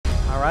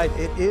right,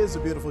 it is a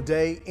beautiful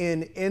day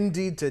in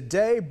Indy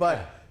today,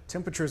 but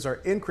temperatures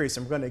are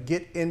increasing. We're going to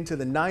get into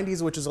the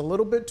 90s, which is a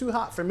little bit too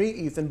hot for me,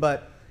 Ethan,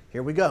 but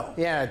here we go.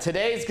 Yeah,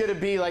 today's going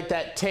to be like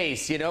that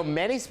taste. You know,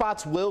 many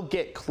spots will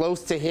get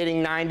close to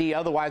hitting 90.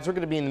 Otherwise, we're going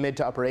to be in the mid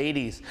to upper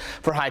 80s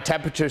for high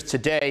temperatures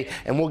today,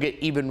 and we'll get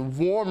even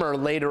warmer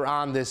later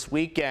on this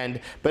weekend.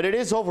 But it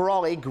is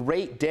overall a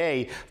great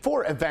day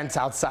for events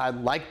outside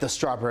like the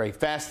Strawberry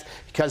Fest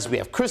because we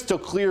have crystal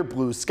clear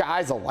blue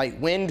skies, a light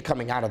wind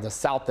coming out of the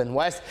south and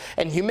west,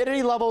 and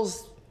humidity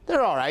levels,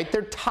 they're all right.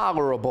 They're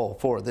tolerable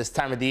for this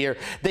time of the year.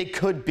 They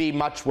could be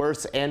much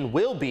worse and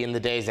will be in the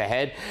days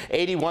ahead.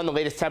 81, the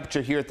latest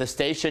temperature here at the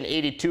station,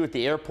 82 at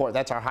the airport.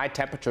 That's our high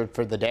temperature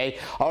for the day.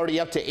 Already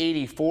up to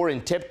 84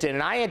 in Tipton,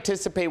 and I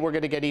anticipate we're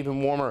going to get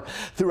even warmer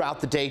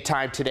throughout the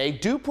daytime today.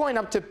 Dew point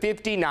up to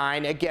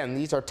 59. Again,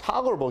 these are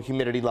tolerable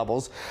humidity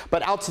levels,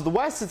 but out to the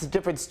west, it's a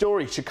different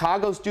story.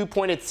 Chicago's dew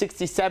point at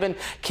 67.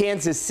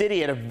 Kansas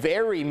City at a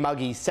very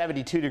muggy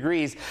 72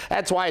 degrees.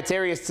 That's why it's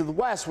areas to the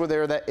west where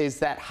there is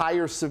that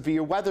higher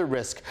severe weather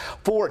risk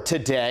for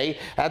today.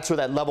 That's where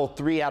that level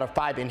 3 out of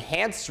 5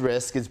 enhanced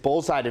risk is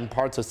bullseyed in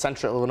parts of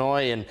central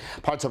Illinois and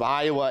parts of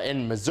Iowa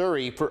and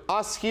Missouri. For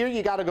us here,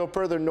 you got to go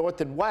further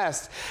north and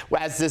west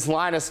as this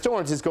line of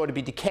storms is going to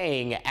be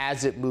decaying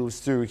as it moves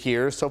through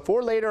here. So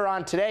for later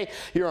on today,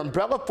 your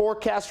umbrella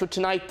forecast for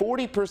tonight,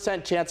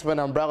 40% chance of an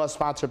umbrella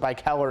sponsored by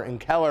Keller &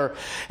 Keller.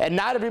 And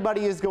not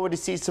everybody is going to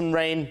see some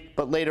rain,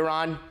 but later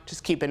on,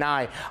 just keep an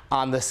eye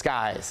on the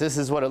skies. This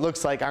is what it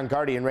looks like on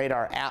Guardian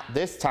radar at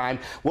this time.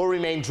 Will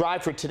remain dry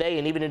for today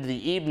and even into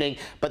the evening,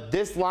 but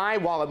this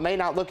line, while it may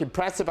not look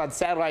impressive on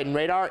satellite and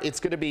radar,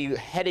 it's going to be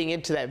heading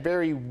into that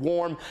very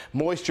warm,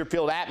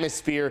 moisture-filled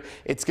atmosphere.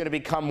 It's going to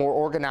become more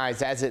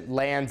organized as it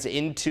lands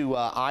into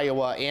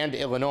Iowa and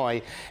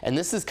Illinois, and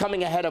this is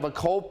coming ahead of a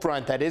cold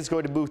front that is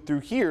going to move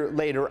through here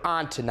later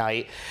on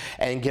tonight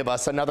and give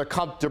us another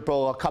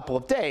comfortable couple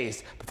of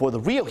days before the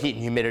real heat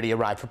and humidity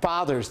arrive for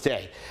Father's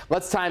Day.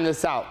 Let's time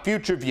this out.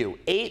 Future view,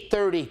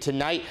 8:30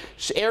 tonight.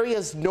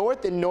 Areas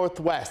north and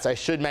northwest, I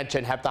should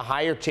mention, have the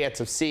higher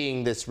chance of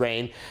seeing this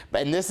rain,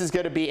 and this is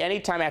going to be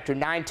anytime after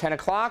 9-10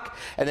 o'clock,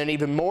 and then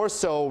even more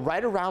so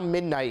right around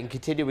midnight and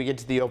continuing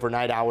into the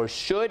overnight hours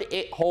should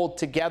it hold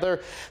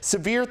together.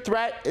 Severe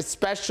threat,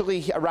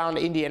 especially around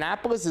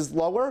Indianapolis, is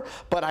lower,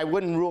 but I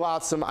wouldn't rule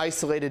out some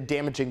isolated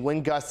damaging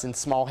wind gusts and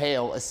small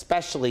hail,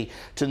 especially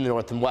to the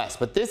north and west.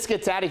 But this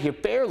gets out of here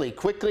fairly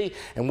quickly,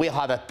 and we'll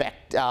have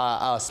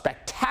a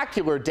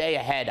spectacular day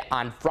ahead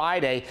on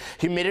Friday.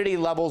 Humidity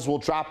levels will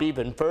drop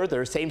even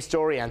further. Same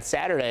story on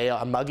Saturday,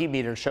 a muggy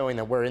meter showing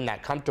that we're in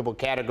that comfortable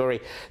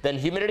category. Then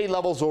humidity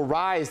levels will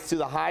rise to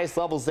the highest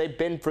levels they've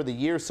been for the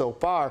year so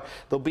far.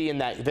 They'll be in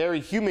that very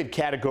humid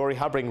category,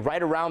 hovering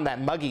right around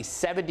that muggy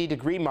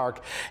 70-degree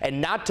mark. And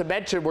not to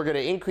mention, we're going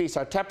to increase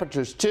our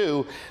temperatures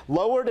too.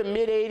 Lower to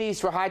mid 80s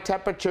for high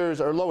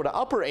temperatures, or lower to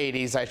upper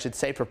 80s, I should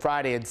say, for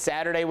Friday and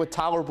Saturday with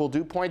tolerable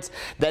dew points.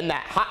 Then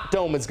that hot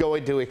dome is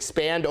going to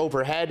expand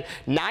overhead.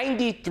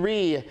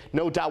 93,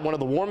 no doubt one of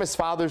the warmest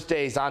Father's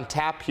Days on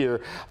tap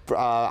here,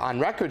 on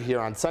record here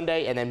on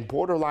Sunday, and then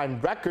borderline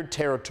record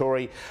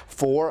territory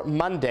for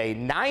Monday.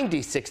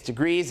 96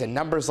 degrees, and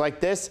numbers like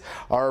this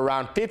are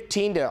around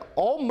 15 to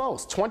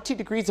almost 20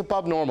 degrees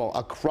above normal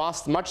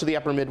across much of the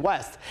upper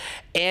Midwest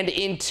and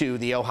into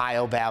the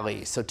Ohio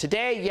Valley. So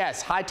today,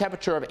 yes, high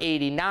temperature of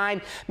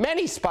 89.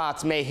 Many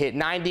spots may hit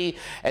 90,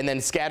 and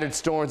then scattered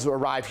storms will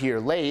arrive here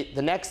late.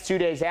 The next 2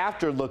 days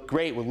after look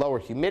great with lower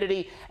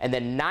humidity, and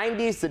then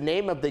 90 is the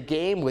name of the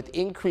game with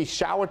increased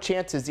shower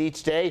chances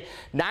each day.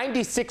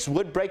 96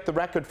 would break the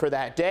record for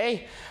that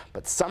day,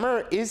 but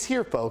summer is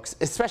here, folks,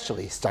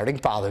 especially starting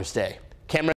Father's Day. Camera